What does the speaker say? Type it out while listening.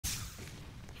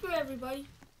everybody.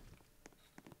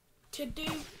 Today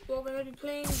we're gonna be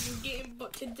playing this game,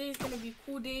 but today's gonna be a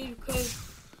cool day because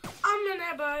I'm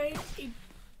gonna buy a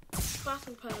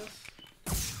battle pass.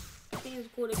 I think it's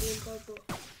called a GAMEPASS, but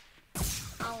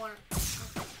I don't want it.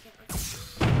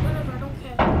 Whatever, I don't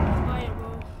care. Let's buy it,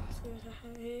 bro.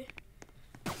 Here.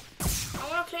 I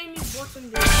wanna claim these bottom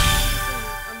days.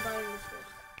 I'm buying this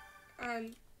first.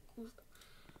 And cool stuff.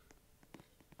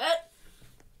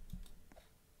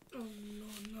 Oh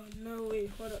no, wait,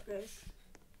 hold up guys.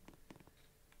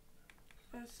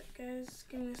 One sec guys,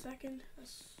 give me a second.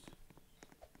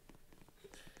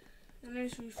 Let me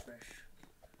just refresh.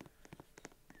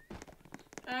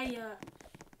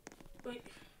 Wait.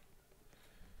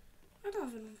 I don't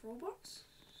have enough Roblox.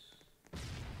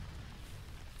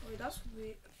 Wait, that's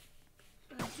weird.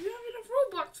 Do you have enough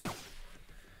Roblox?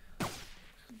 I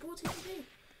bought it today.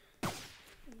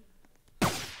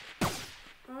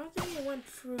 I don't think it went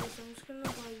through, so I'm just gonna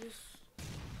buy this.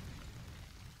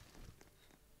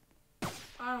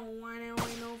 I don't want it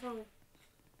no phone.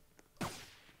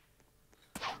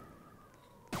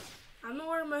 I'm not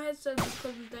wearing my headset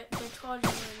because they're charging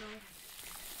right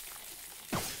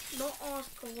now. Don't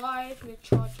ask why they're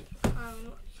charging. I don't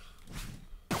know.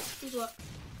 Here's what?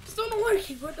 It's not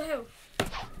working. What the hell?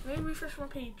 Let me refresh my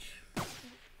page.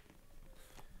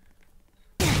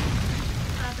 I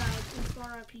died. It's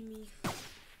RIP me.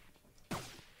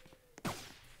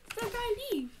 That guy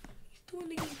leave. He's doing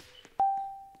the game.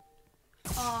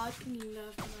 Oh, I think he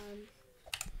left, man.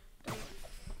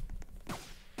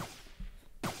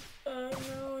 Damn.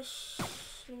 No, it's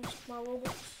my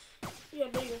Roblox. Yeah,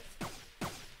 there you go.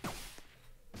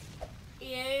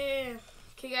 Yeah.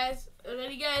 Okay, guys.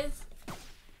 Ready, guys?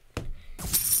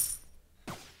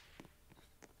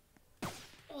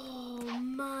 Oh,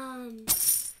 man.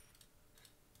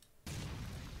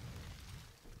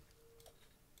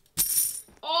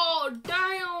 Oh,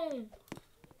 damn!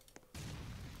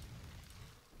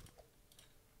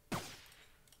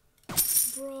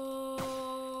 Bro.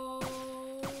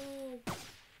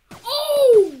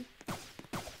 Oh!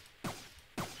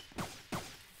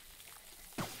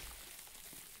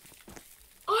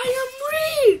 I am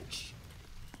rich!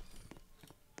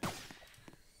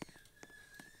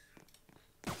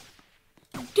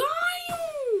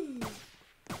 Damn!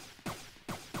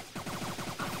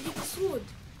 I can get the sword.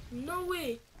 No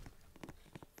way.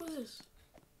 What is this?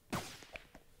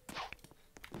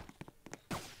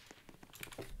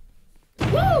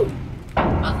 Woo! I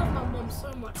love my mom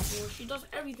so much, bro. She does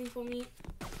everything for me.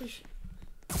 Appreciate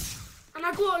it. And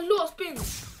I got a lot of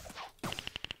spins.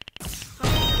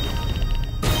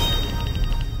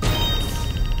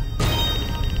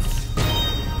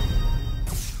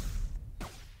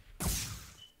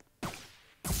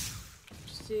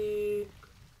 Sick.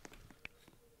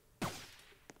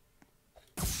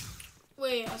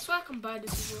 Wait, I swear I can buy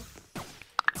this as well.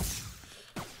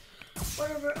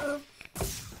 Whatever, bro,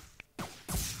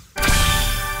 I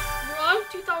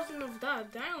have 2,000 of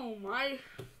that. Damn, I'm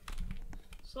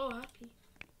so happy.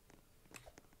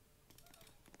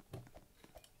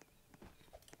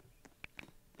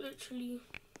 Literally.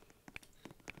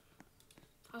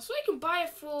 I swear you can buy it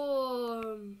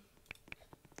for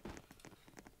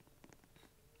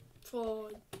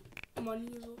money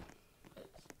as well.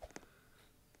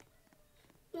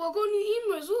 Well, I got a new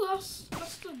email as well.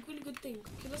 That's a really good thing.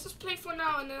 Okay, let's just play for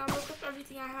now, and then I'll look up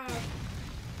everything I have.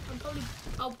 I'll probably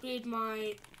upgrade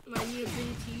my new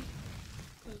ability.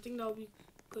 I think that'll be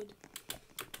good.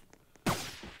 I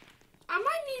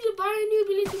might need to buy a new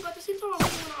ability, but at the same time, I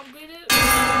really want to upgrade it.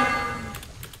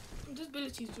 This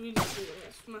ability is really cool.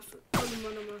 That's probably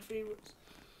one of my favorites.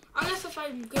 Unless if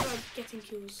I'm good at getting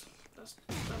kills. That's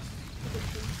a good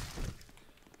thing.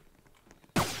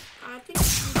 I think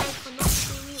you guys cannot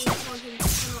see me or cannot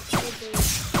see the.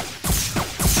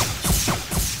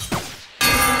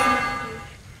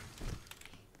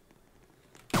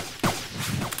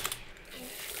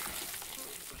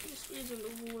 This is in the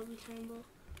wall every time, bro.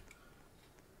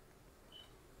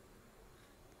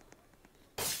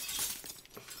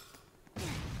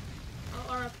 Oh,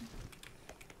 RIP.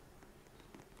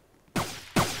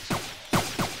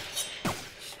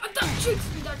 That tricks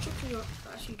me up.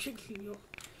 That actually tricks me up.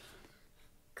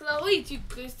 Cause I'm way too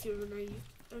close to him and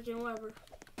okay, whatever.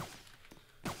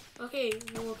 Okay,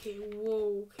 okay.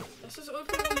 Let's just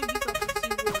open all of these up and see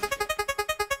what.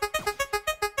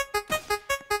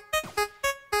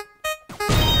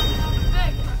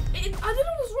 I don't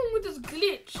know what's wrong with this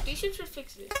glitch. They should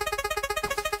fix it.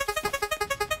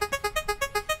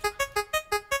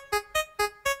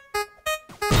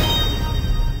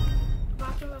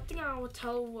 I will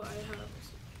tell what I have.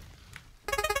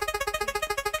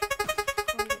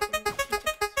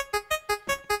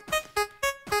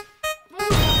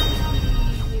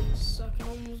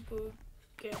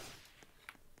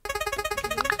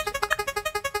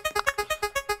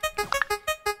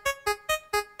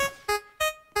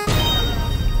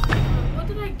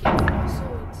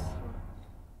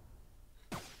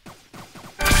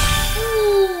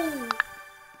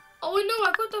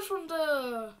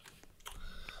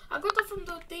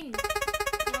 thing.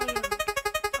 Oh, yeah.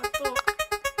 I thought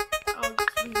I'll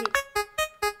just use it.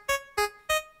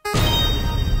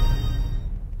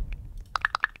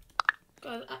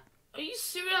 Guys, are you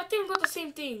serious? I think I got the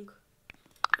same thing.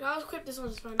 Yeah, I'll equip this one,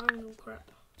 it's fine. I don't know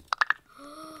crap.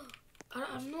 I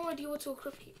have no idea what to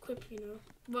equip, you know.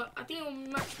 But I think it'll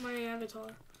match my avatar.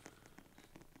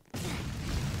 I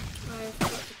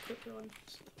forgot to equip it on.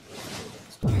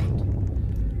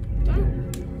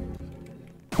 Damn.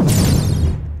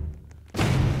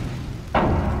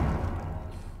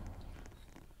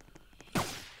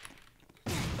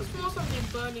 It smells something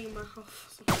burning in my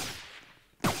house.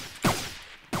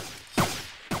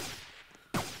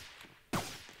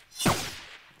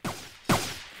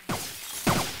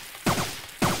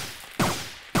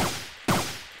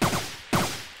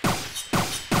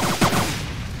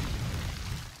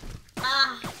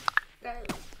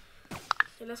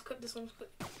 Okay, let's cut this one.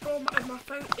 Bro, if my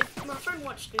friend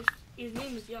watched this, his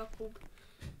name is Jacob.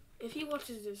 If he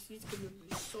watches this, he's gonna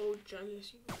be so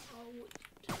jealous. You know? Oh,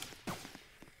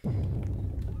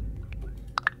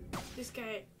 this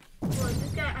guy,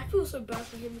 I feel so bad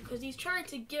for him because he's trying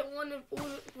to get one of the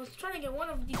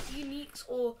uniques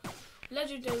or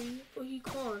legendary, but he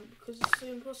can't because it's so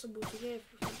impossible to get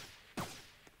for him.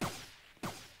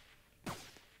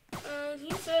 And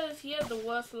he says he has the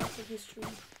worst luck in history.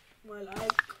 Well,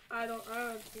 I don't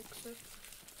think so.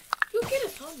 You'll get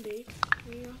it someday.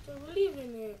 You have to believe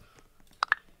in it.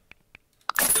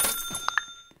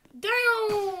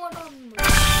 Damn!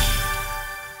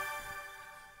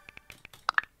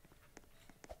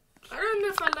 I don't know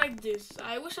if I like this.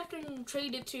 I wish I can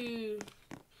trade it to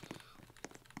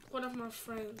one of my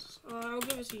friends. I'll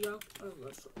give it to Yak.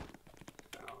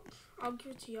 I'll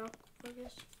give it to Yak, I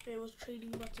guess. There was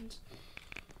trading buttons.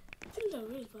 I think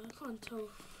there is, but I can't tell.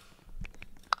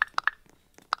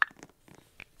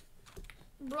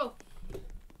 Bro.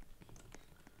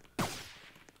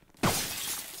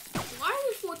 Why are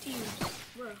we 4 teams?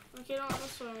 Bro. Okay, no,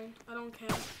 that's fine. I don't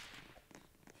care.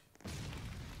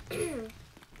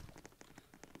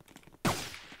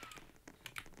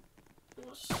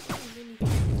 What's so many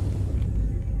people?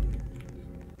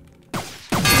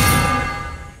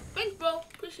 Thanks, bro.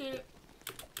 Appreciate it.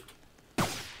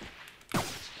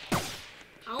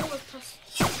 I almost pressed.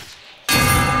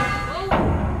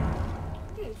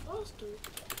 Faster.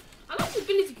 I like the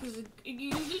ability because you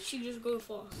literally just go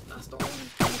fast. That's the only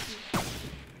ability.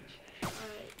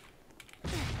 Alright.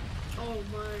 Oh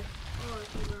my.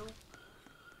 Alright, now.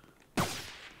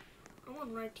 I'm on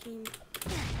right team.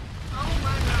 Oh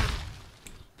my god.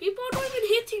 People are not even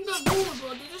hitting the ball, bro.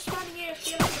 They're just standing here like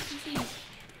NPCs.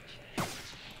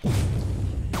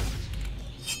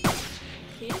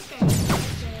 Okay, this guy is not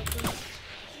fair.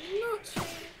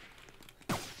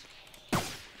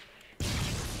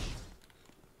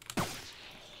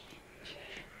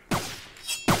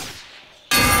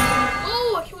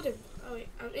 Oh wait,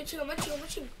 I'm itching.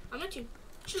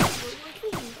 Chill, bro, you wanna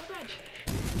kill me, not bad.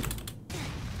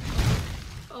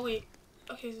 Oh wait,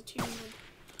 okay, it's a 2-1.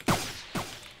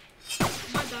 I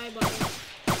might die, but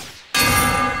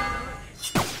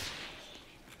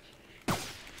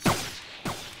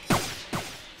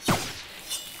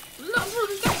look, bro,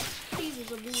 this guy, please,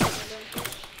 is a blue guy.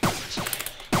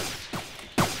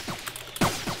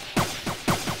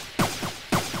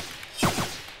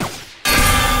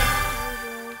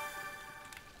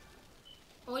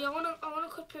 Oh yeah, I wanna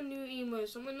equip a new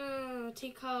emotes. I'm gonna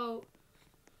take out,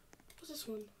 what's this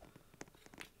one?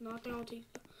 No, I think I'll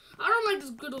take that. I don't like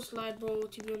this griddle slide, bro,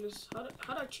 to be honest. How do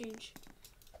I change?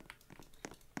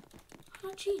 How do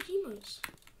I change emotes?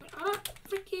 Like, I don't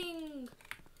freaking,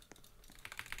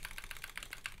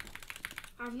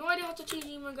 I have no idea how to change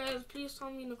emote, guys. Please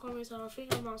tell me in the comments. I'll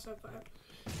figure them out separate.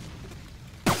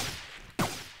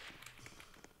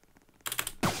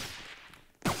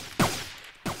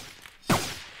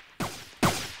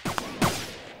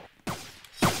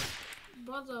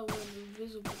 Brother went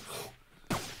invisible.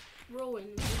 Bro went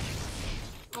invisible.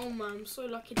 Oh man, I'm so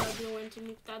lucky that didn't went to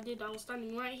me. If that did, I was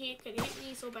standing right here, could hit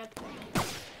me so bad.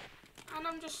 And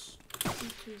I'm just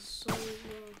speaking so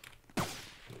well.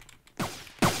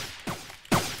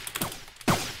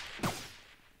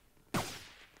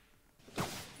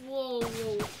 Whoa.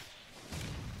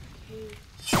 Okay.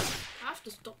 I have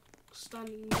to stop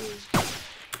standing there.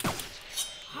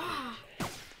 Ah.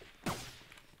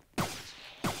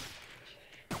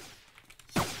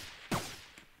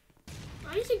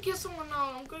 I need to get someone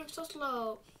now. I'm going so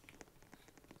slow.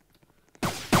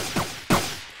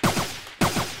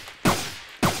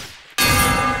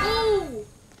 Oh!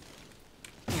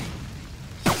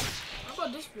 I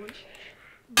got this one.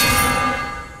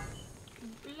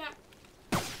 Black.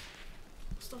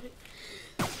 stop it.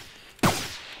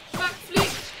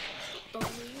 Backflip. Oh,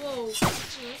 whoa.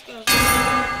 Let's go.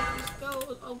 Let's go.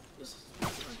 Oh,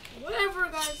 whatever,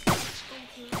 guys. Don't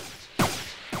care.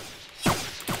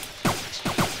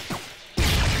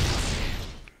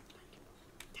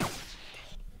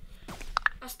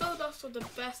 I stole off for the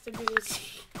best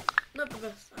ability. Not the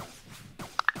best.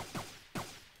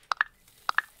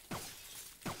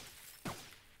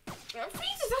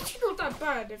 Freeze is actually not that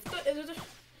bad. If that is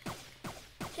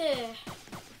yeah.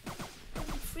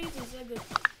 Freeze is that good.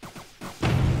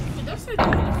 Dude, that's like bro,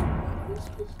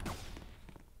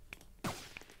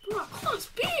 I can't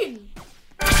spin.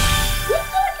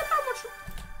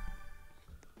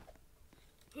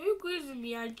 Who agrees with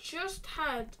me? I just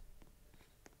had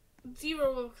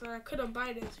 0 Robux and I couldn't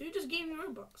buy this. Who just gave me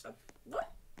Robux?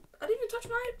 What? I didn't even touch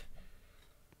my hype.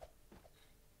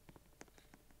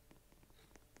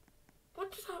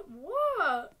 What just happened?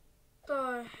 What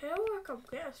the hell? I can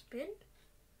get a spin?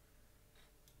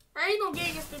 I ain't gonna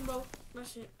get a spin, bro.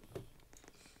 That's it.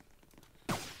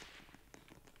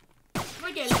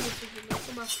 I get limited, you know,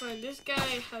 for my friend. This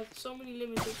guy has so many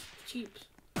limited cheaps.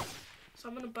 So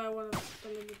I'm gonna buy one of the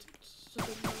limited. So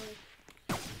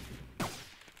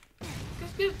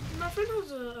because my friend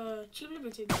has a cheap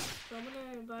limited. So I'm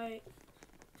gonna buy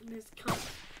this count.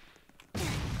 I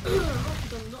hope he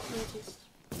does not notice.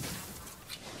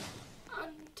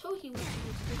 Until he wants to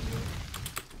video.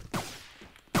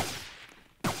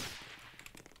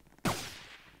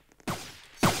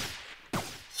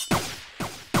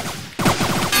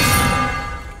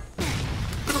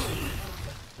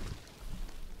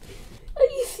 Are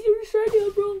you serious right now,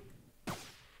 bro?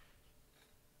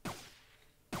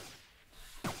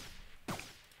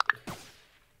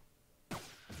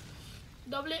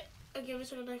 Double it and give it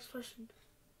to the next person.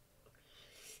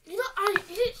 You know, I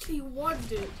literally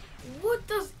wondered, what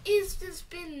does instant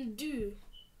spin do?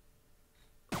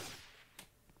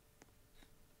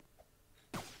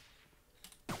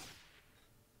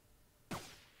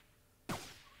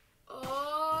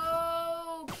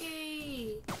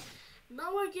 Okay.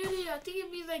 Now I get it. I think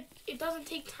it means like it doesn't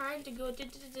take time to go.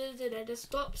 It just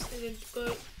stops and then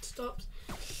stops.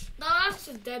 Now that's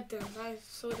just dead then. That is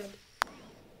so dead.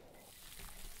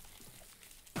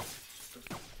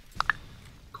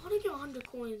 I want to get 100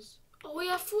 coins. Oh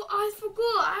yeah, I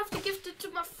forgot. I have to gift it to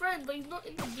my friend, but he's not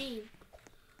in the game.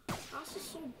 That's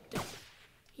just so dead.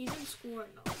 He's in school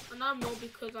right now, and I'm not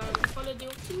because I have a holiday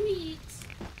of 2 weeks.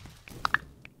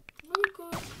 I'm gonna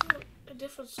go for a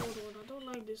different sword one. I don't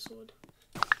like this sword.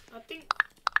 I think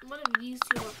one of these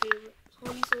two are my favorite.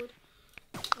 Holy sword.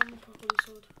 I'm gonna put holy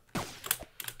sword.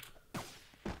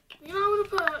 You know, I'm gonna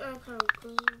put okay,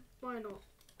 because why not?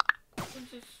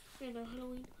 Since it's, you know,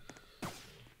 Halloween.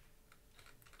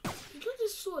 Because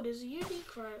this sword is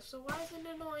unique, right? So why isn't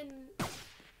it not in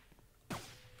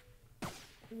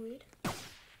weird?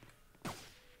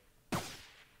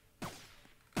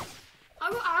 I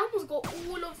almost got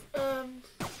all of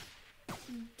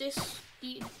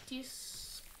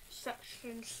this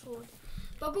section sword.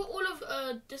 But I got all of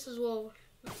this as well.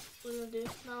 All of this.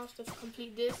 Now I have to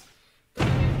complete this.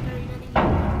 Then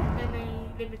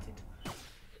limited.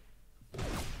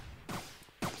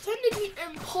 Technically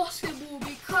impossible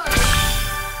because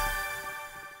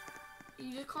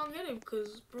you just can't get him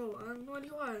because, bro, I have no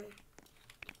idea why.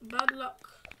 Bad luck.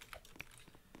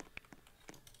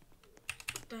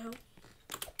 What the hell?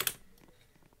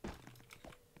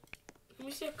 Let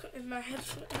me see if my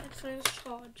headphone is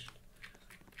charged.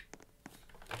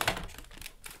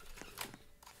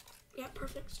 Yeah,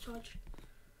 perfect, it's charged.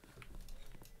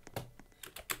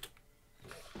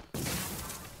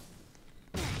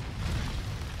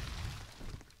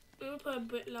 Let me put it a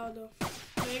bit louder.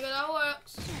 There you go, that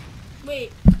works.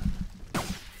 Wait.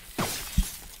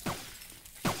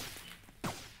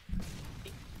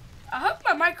 I hope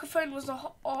my microphone was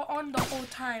on the whole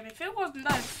time. If it wasn't,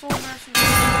 that is so merciful.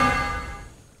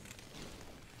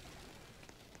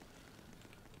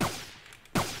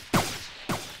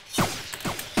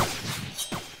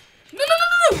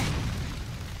 No!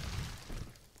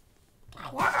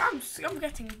 Wow, I'm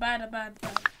getting bad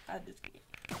at this game.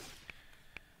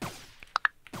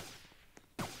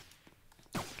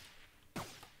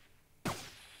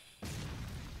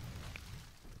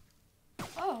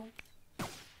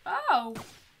 Oh,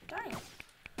 dang.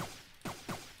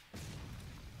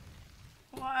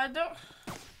 Well, I don't.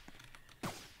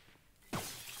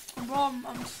 Bro,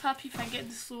 I'm just happy if I get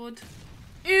the sword.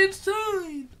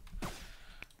 Insane!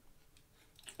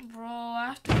 Bro, I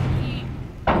have to complete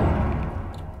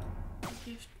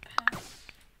gift pass.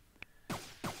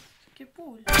 Get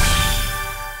ball.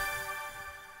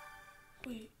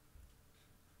 Wait.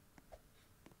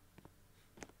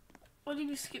 What do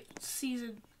you skip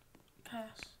season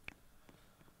pass?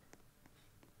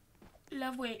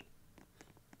 Love, wait.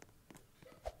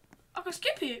 I can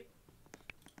skip it.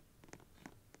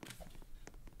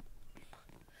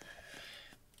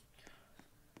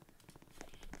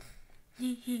 I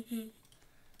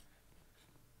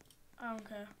don't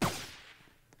care.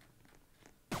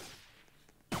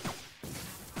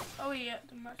 Oh yeah,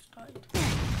 the match started.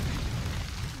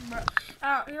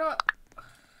 You know what?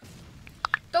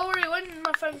 Don't worry, when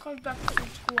my friend comes back from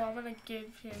school, I'm gonna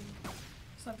give him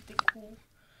something cool.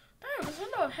 Damn, there's a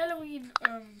lot of Halloween,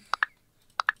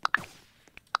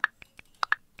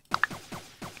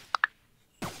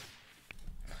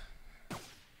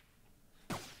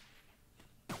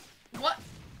 What?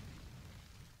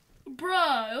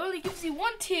 Bruh, it only gives you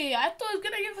one tier. I thought it was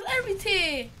gonna give us every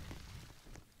tier.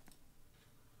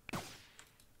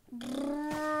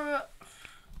 Bruh.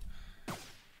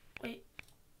 Wait.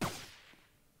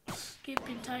 Skip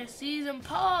entire season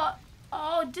part.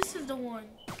 Oh, this is the one.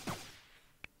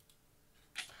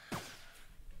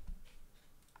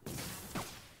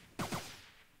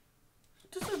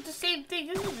 This is the same thing,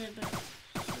 isn't it?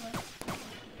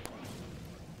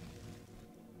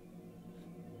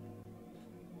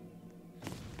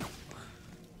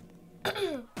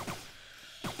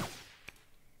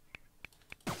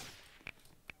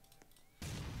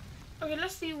 Okay,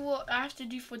 let's see what I have to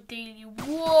do for daily.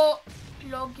 What?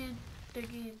 Log in the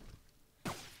game.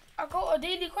 I got a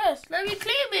daily quest. Let me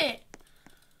claim it.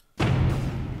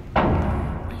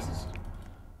 Jesus.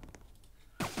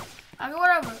 I got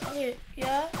whatever. Okay,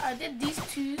 yeah, I did these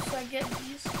two, so I get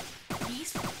these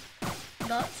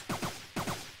nuts.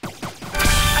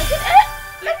 I did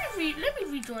it. Let me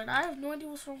rejoin. I have no idea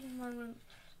what's wrong with my room.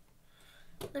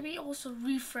 Let me also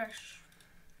refresh.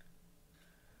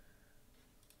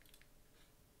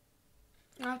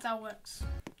 How that works.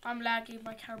 I'm lagging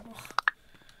my camera.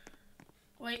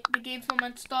 Wait, the game's not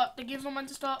meant to start. The game's not meant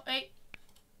to start. Hey.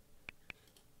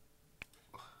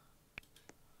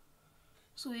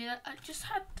 So yeah, I just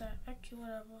had that. Okay,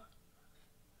 whatever.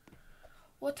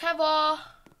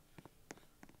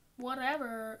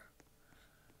 Whatever.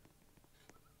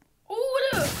 Oh,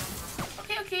 look.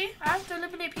 Okay. I have to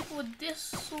eliminate people with this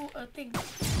sort of thing.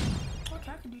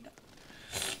 Okay, I can do that.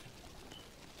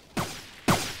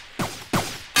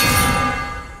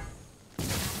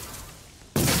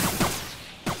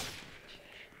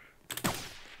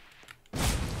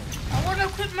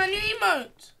 Quit my new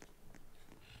emote.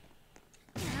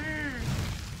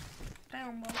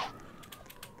 Damn, bro.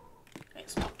 Hey,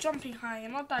 stop jumping high.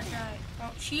 You're not that guy.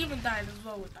 Well, she even died as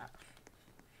well with that.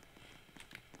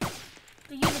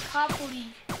 They use a carpool.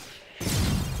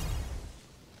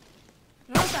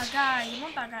 You're not that guy. You're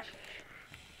not that guy.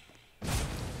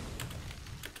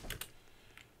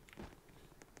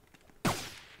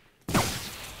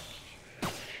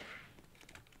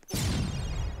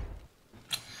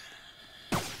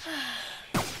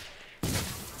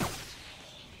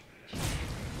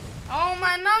 Oh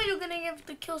man, now you're gonna give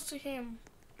the kills to him.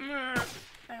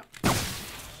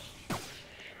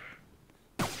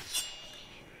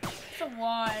 So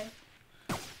why?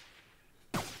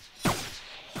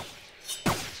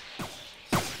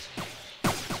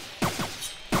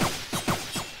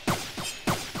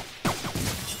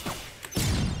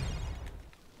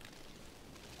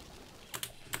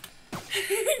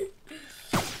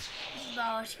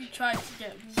 No, she tried to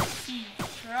get me. She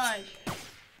tried.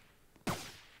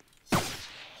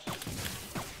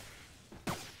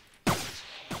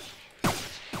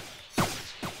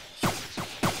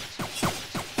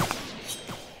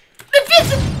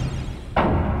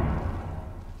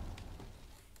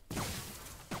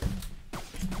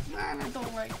 Man, I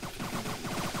don't like.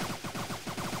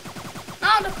 No,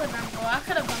 look at them, bro. I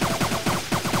could have done that.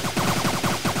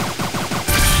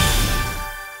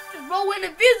 Bro went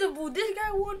invisible. This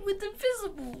guy went with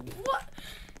invisible. What?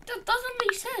 That doesn't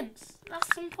make sense.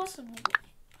 That's impossible.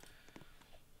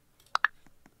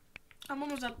 I'm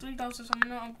almost at 3,000, so I'm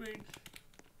gonna upgrade.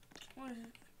 What is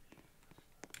it?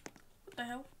 What the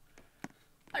hell?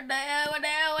 What the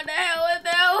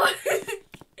hell?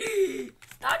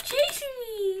 Stop chasing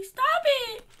me! Stop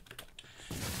it!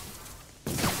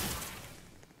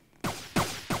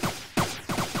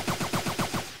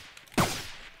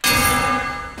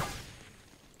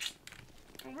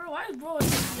 Bro, why is bro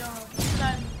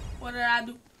what did I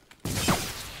do?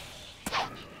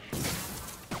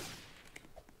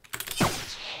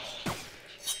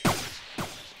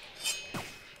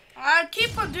 I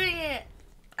keep on doing it.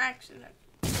 Accident.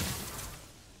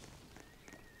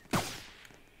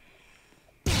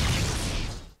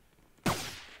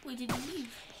 Wait, did you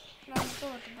leave? No, I'm still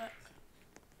at the back.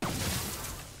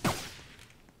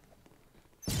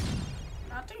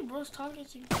 I think bro's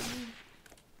targeting me.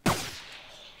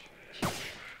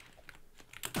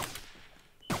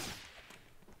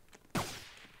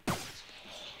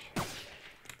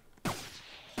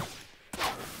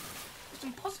 It's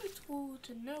impossible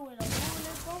to know where the ball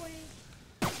is going.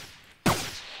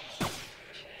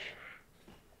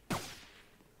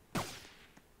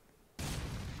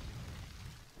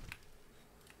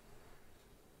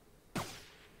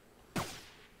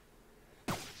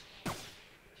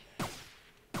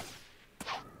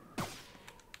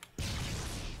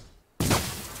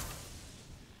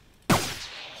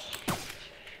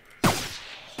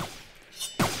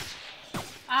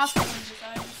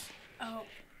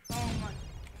 Oh my.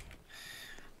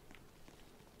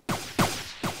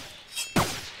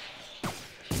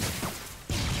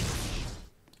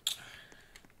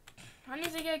 I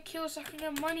need to get killed so I can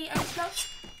get money and plus.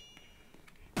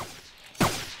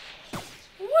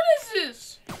 What is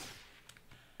this?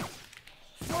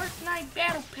 Fortnite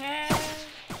Battle Pass.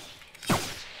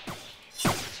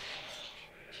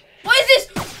 What is this?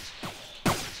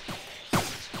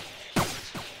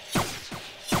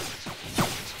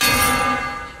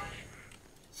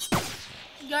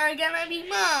 You're gonna be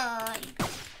mine.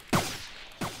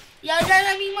 You're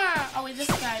gonna be mine. Oh, it's this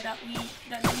guy that we did.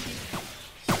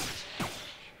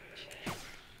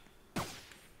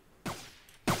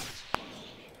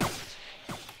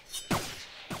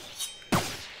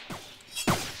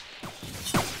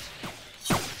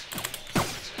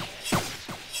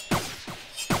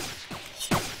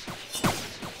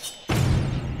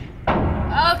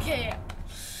 Okay.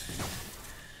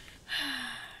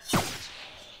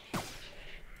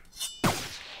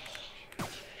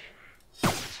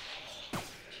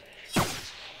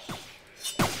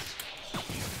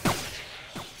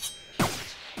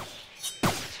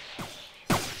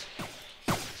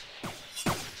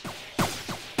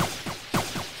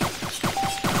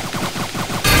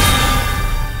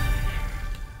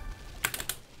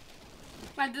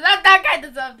 That guy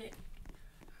deserved it.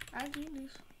 I do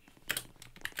this.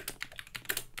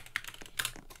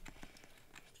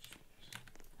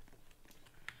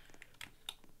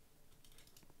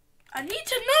 I need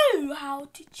to know how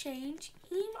to change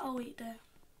email. Oh wait, there.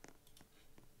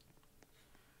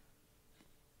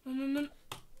 No.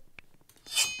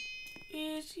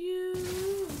 It's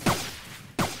you.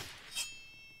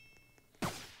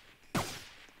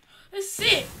 Let's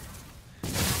see.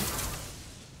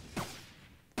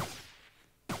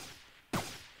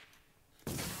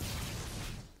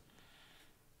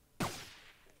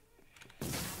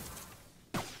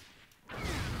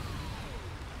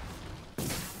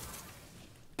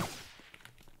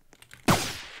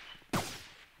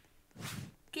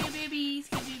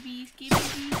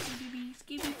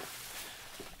 Skibby.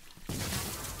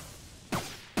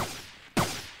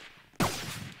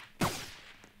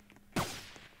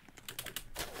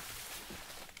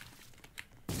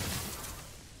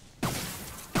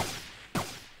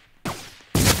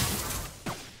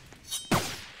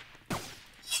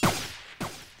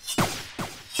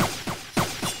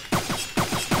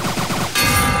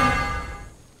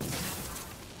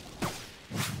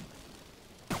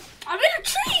 I'm in a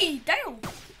tree! Damn!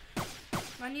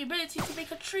 I need the ability to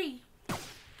make a tree.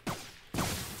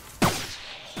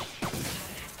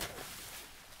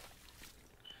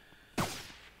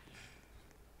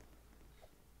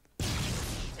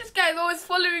 This guy's always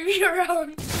following me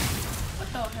around.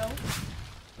 What the hell?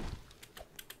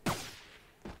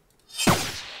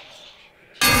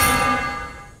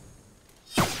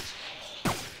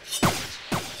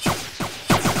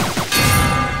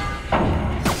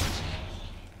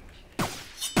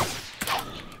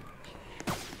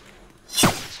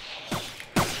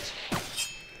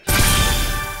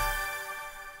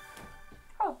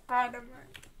 How bad am I?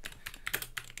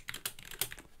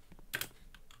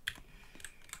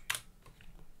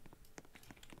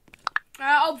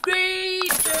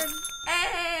 Upgrade them.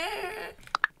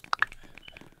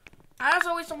 I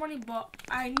also waste some money, but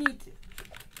I need it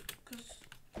because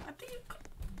I think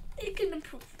it can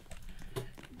improve.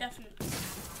 Definitely.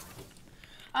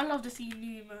 I love to see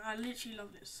new, man. I literally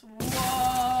love this.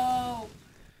 Whoa,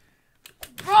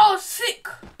 bro, sick.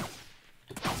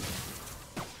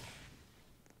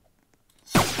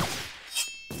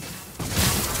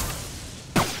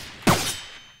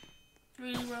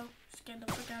 Really, bro? Scared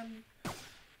the frick out of me.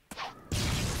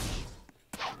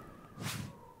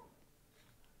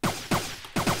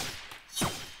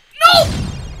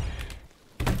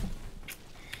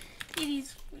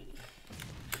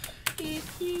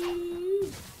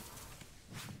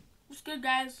 What's good,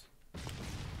 guys?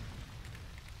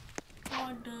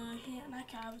 What the hell? I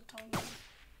can't have a tongue.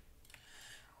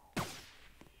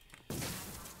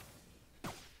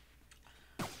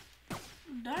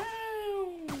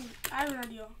 have an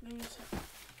idea. Give me a sec.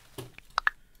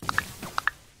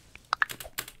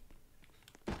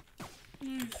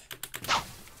 Move.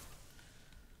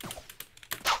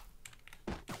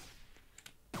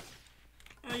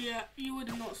 Oh yeah, you would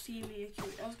have not seen me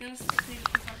accurate. I was gonna see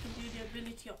if I can do the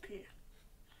ability up here.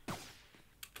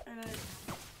 And then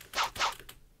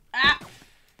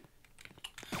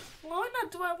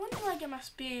when do I get my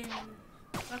spin?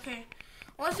 Okay.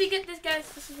 Once we get this, guys,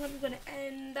 this is when we're gonna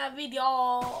end that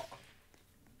video.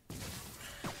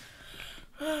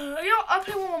 I'll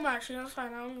play one more match. That's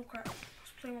fine. I don't give a crap.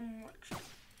 Let's play one more match.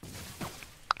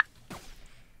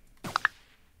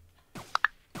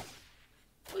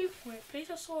 Waypoint. Place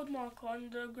a sword marker on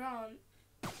the ground.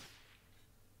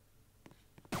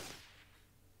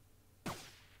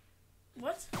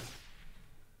 What?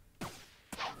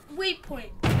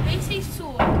 Waypoint. Place a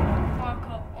sword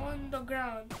marker on the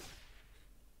ground.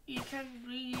 You can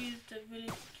reuse the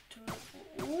village to.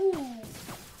 Ooh.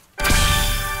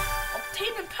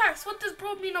 Obtaining packs. What does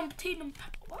bro mean obtaining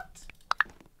packs? What?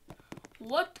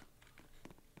 What?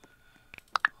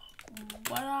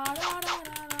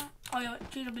 Oh yeah,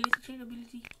 chain abilities.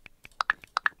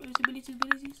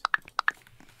 Abilities.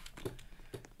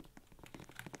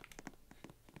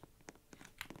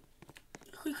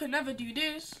 We could never do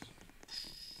this.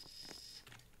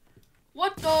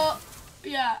 What the?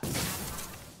 Yeah.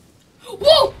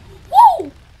 Whoa!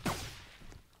 Whoa!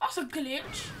 That's a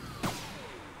glitch.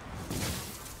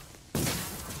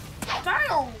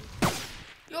 Damn!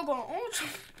 You're going ultra.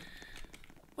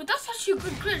 But that's actually a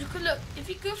good glitch. Because look, if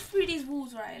you go through these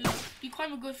walls, right, look, you can't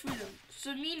even go through them.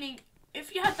 So meaning,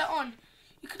 if you had that on,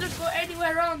 you could just go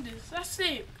anywhere around this. That's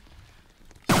sick.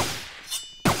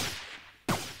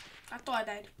 I thought I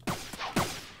died.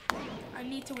 I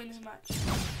need to win this match.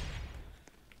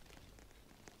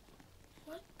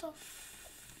 What the f...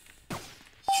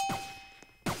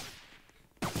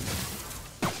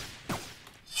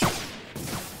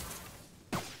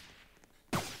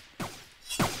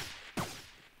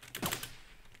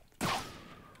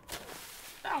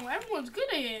 Damn, everyone's good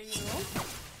at it, you know?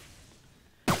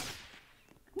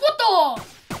 What the?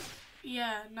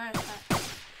 Yeah, nice hack.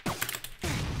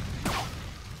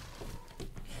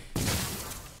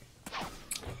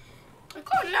 I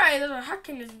can't lie, there's a hack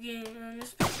in this game.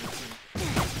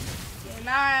 Yeah,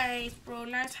 nice, bro.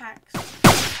 Nice hacks.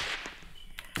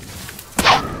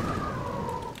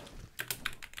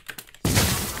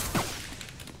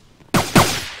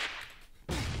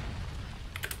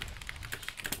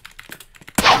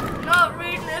 Not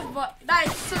reading this, but that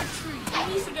is so true. He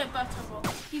needs to get better, bro.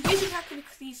 He's using hacking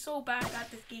because he's so bad at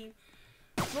this game.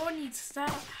 Bro needs to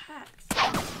start hacks.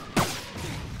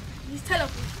 He's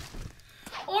teleporting.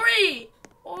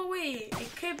 Oh wait,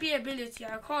 it could be ability,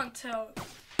 I can't tell.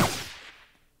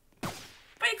 But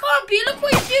it can't be, look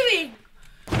what he's doing!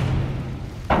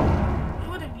 It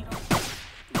wouldn't be though.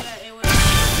 Yeah, it wouldn't.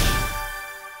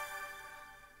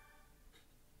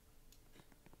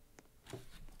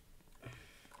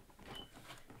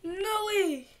 No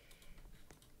way!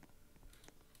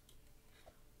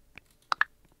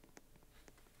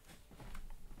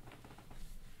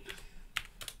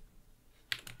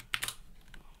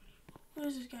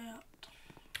 Where's this guy at?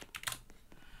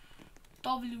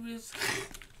 W is...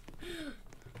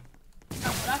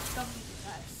 Oh, that's W,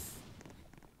 guys.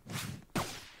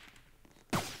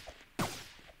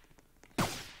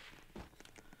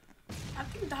 I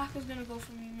think the hacker's gonna go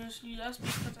for me mostly. That's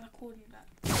because I called him that.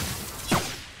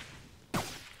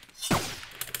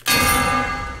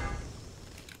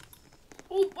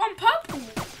 Oh, I'm purple.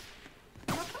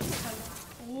 I'm a purple color.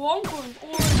 Oh, I'm going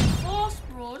orange fast,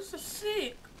 bro. This is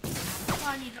sick.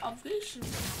 I need observation.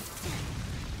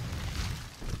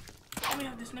 Let me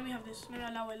have this. Let me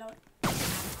allow it.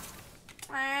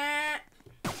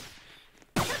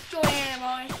 Shut your air,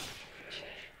 boy.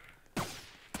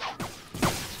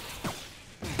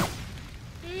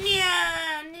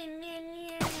 Yeah.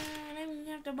 Let me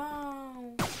have the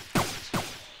ball.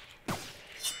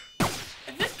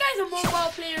 If this guy's a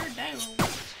mobile player, damn.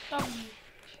 W.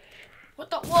 What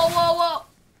the? Whoa.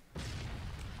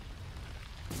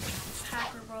 It's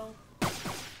hacker, bro.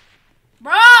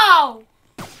 Bro!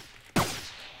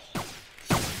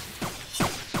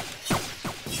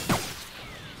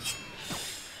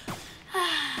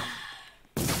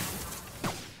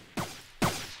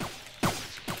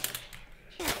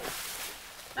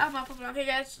 That's my problem. Okay,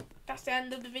 guys, that's the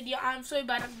end of the video. I'm so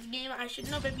bad at this game. I should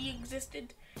never be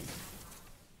existed.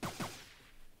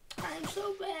 I'm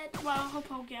so bad. Well, I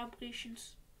hope I'll get up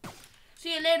patience.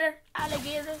 See you later,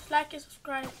 alligators. Like and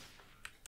subscribe.